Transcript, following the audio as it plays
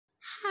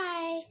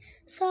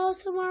So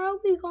tomorrow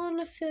we go on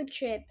a field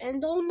trip,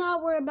 and don't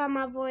not worry about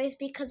my voice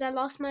because I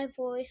lost my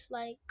voice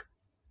like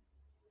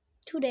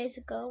 2 days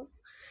ago,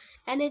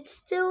 and it's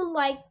still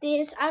like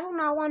this. I do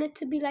not want it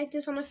to be like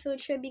this on a field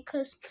trip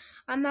because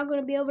I'm not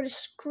gonna be able to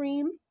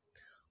scream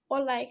or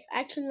like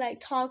actually like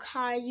talk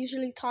how I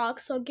usually talk.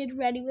 So get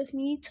ready with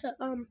me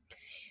to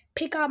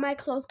pick out my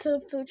clothes to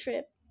the field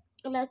trip.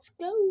 Let's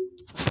go.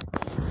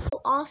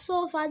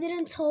 Also, if I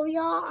didn't tell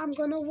y'all, I'm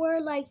gonna wear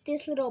like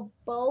this little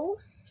bow.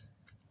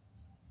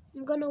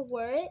 I'm gonna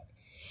wear it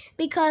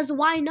because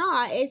why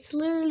not? It's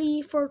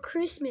literally for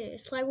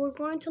Christmas. Like we're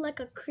going to like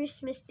a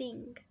Christmas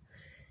thing.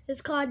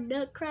 It's called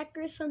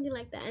Nutcracker, something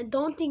like that. And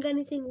don't think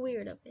anything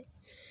weird of it.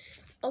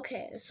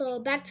 Okay, so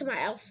back to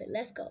my outfit.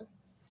 Let's go.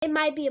 It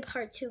might be a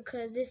part two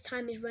because this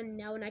time is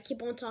running out and I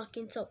keep on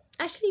talking. So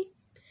actually,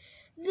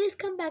 this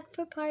come back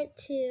for part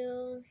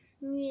two.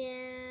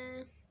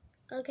 Yeah.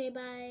 Okay,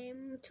 bye.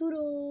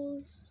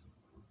 Toodles.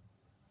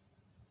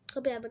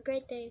 Hope you have a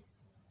great day.